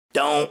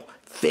Don't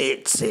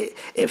fix it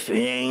if it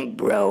ain't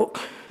broke.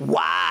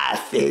 Why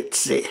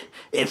fix it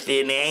if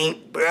it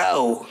ain't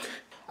broke?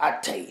 I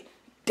take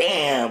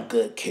damn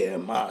good care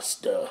of my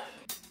stuff.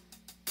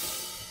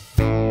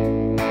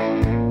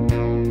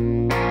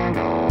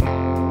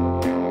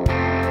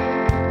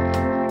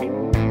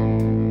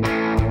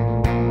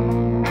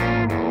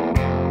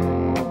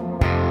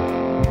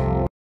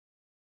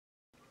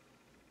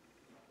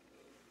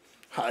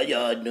 How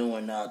y'all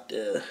doing out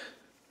there?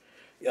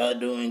 Y'all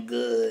doing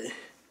good?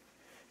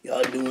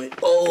 Y'all doing,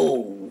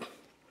 oh.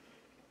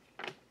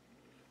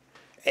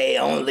 Hey,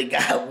 I only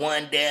got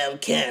one damn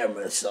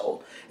camera,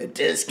 so if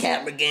this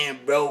camera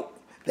getting broke,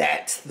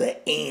 that's the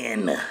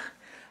end.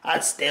 I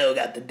still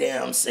got the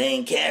damn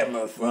same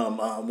camera from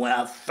when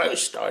I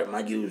first started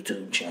my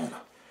YouTube channel.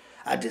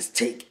 I just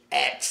take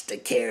extra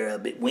care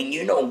of it. When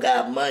you don't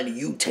got money,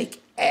 you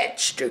take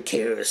extra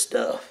care of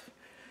stuff.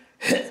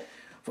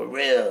 For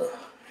real.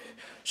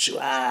 Sure,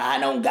 I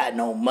don't got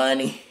no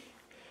money.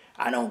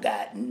 I don't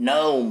got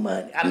no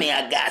money. I mean,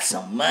 I got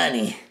some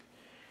money,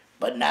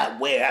 but not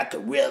where I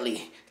could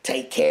really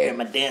take care of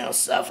my damn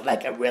stuff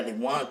like I really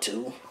want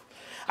to.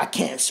 I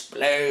can't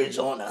splurge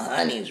on the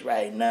honeys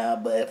right now,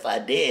 but if I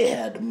did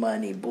have the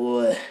money,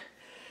 boy,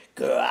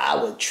 girl, I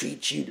would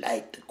treat you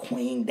like the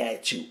queen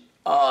that you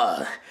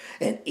are.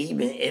 And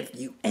even if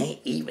you ain't,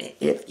 even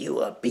if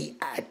you a bitch,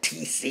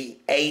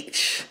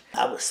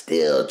 I would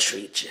still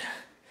treat you.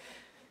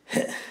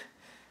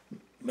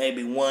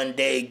 Maybe one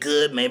day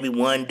good, maybe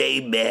one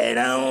day bad.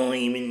 I don't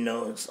even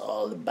know. It's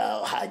all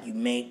about how you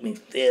make me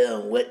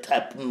feel and what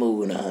type of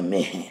mood I'm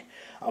in.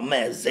 I'm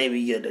at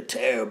Xavier the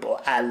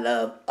Terrible. I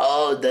love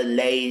all the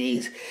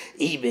ladies,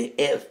 even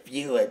if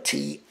you a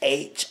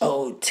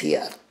T-H-O-T,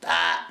 a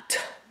thought.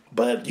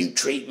 But if you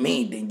treat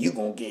me, then you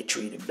gonna get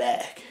treated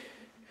back.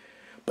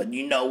 But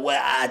you know what?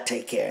 I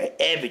take care of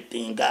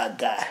everything I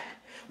got.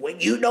 When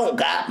you don't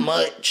got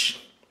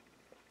much,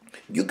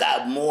 you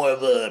got more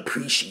of an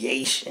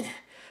appreciation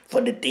for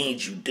the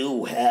things you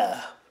do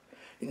have.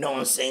 You know what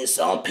I'm saying?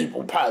 Some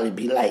people probably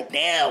be like,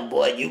 damn,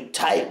 boy, you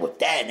tight with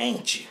that,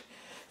 ain't you?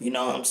 You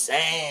know what I'm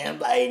saying?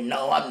 Like,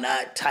 no, I'm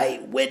not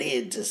tight with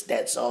it. Just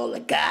that's all I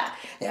got.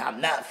 And I'm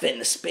not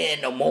finna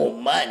spend no more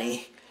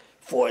money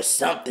for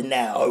something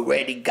that I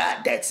already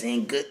got that's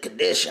in good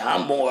condition.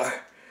 I'm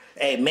more,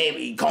 hey,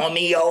 maybe call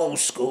me old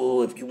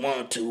school if you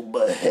want to,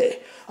 but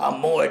hey, I'm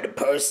more the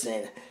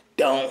person,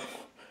 don't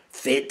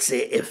fix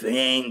it if it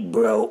ain't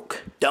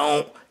broke.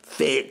 Don't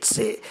fix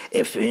it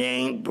if it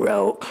ain't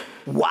broke.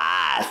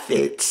 Why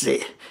fix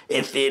it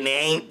if it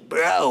ain't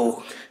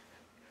broke?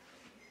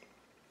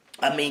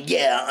 I mean,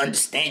 yeah, I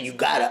understand you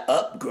gotta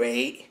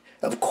upgrade.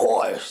 Of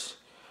course.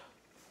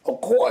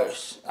 Of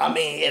course. I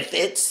mean, if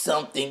it's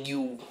something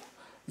you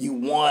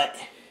want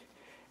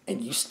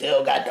and you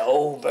still got the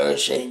old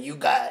version, you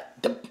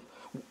got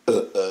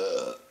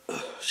the...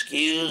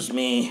 excuse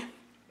me.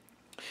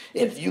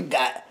 If you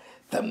got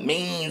the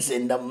means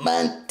and the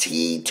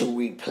money to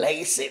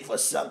replace it for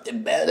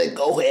something better,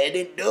 go ahead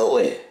and do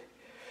it.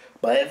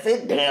 But if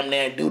it damn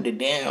near do the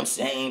damn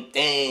same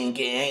thing, it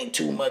ain't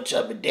too much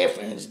of a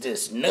difference,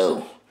 just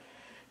new.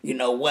 You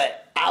know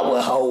what? I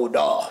will hold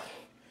off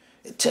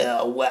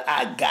until what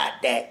I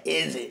got that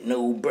isn't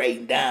new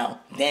break down,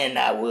 then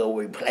I will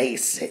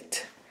replace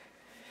it.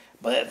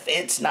 But if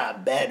it's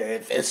not better,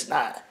 if it's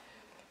not,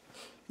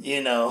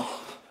 you know,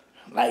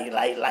 like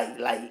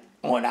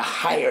on a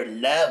higher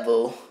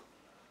level,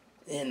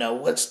 you know,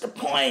 what's the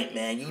point,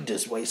 man? You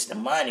just wasting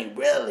money,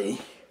 really.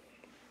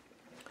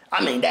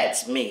 I mean,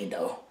 that's me,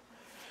 though.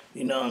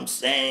 You know what I'm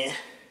saying?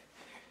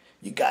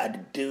 You got to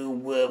do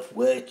with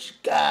what you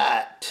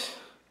got,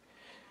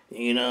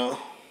 you know?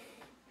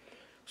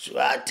 So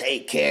I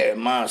take care of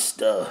my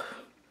stuff.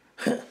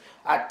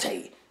 I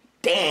take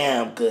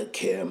damn good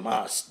care of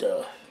my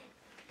stuff.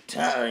 I'm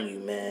telling you,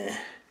 man.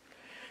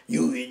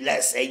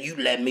 Let's say you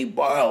let me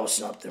borrow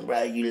something,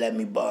 right? You let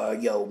me borrow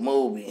your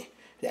movie.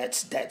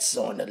 That's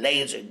on the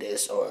laser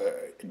disc or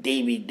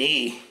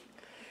DVD.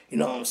 You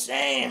know what I'm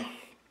saying?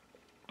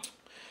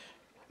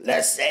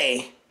 Let's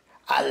say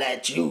I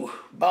let you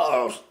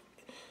borrow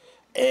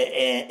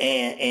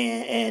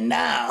and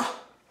now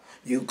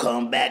you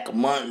come back a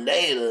month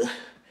later,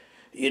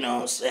 you know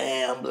what I'm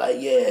saying? I'm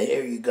like, yeah,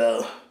 here you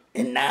go.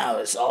 And now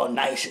it's all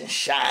nice and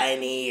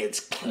shiny,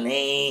 it's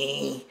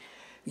clean,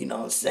 you know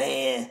what I'm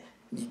saying?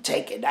 You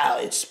take it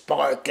out, it's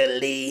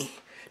sparkly,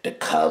 the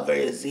cover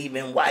is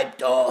even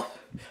wiped off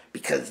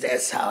because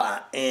that's how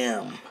I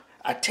am.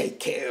 I take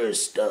care of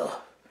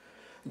stuff.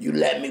 You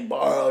let me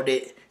borrow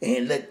it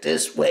and look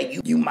this way,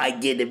 you might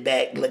get it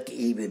back looking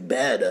even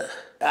better.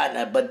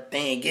 But the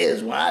thing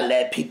is, when I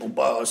let people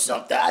borrow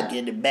something, I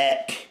get it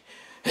back.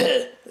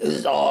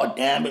 It's all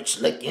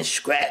damaged, looking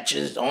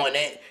scratches on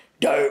it,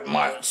 dirt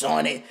marks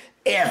on it,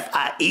 if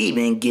I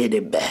even get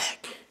it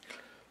back.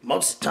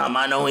 Most of the time,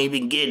 I don't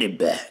even get it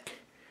back.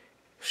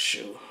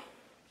 Shoot.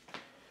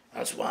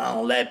 That's why I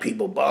don't let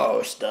people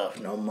borrow stuff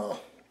no more.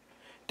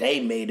 They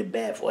made it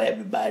bad for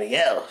everybody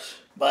else.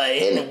 But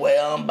anyway,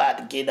 I'm about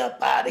to get up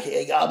out of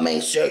here. Y'all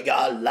make sure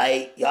y'all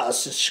like, y'all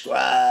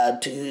subscribe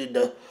to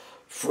the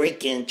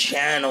freaking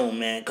channel,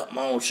 man. Come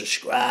on,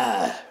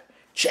 subscribe.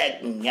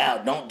 Check me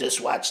out. Don't just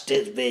watch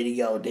this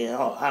video, then,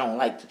 oh, I don't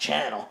like the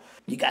channel.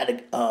 You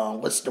gotta,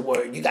 what's the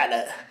word? You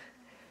gotta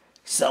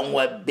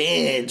somewhat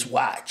binge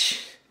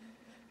watch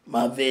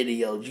my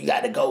videos. You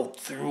gotta go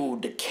through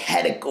the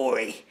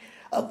category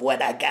of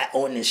what I got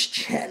on this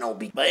channel.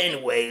 But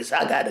anyways,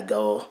 I gotta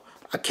go.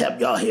 I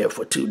kept y'all here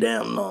for too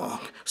damn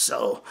long.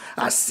 So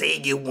I see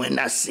you when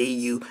I see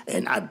you,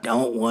 and I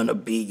don't want to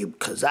be you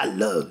because I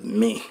love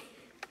me.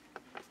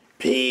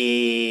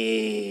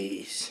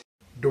 Peace.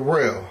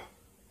 Darrell,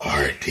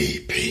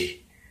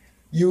 R.D.P.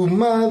 You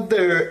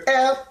mother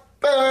effers.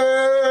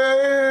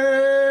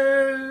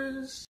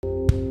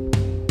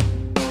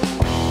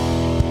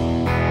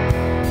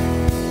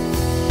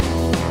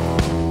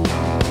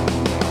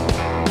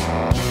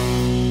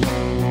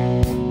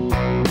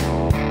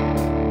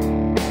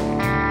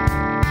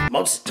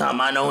 Most of the time,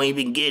 I don't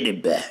even get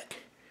it back.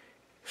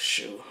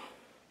 Shoot.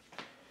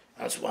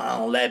 That's why I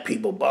don't let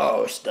people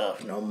borrow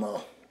stuff no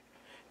more.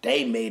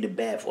 They made it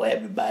bad for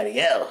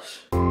everybody else.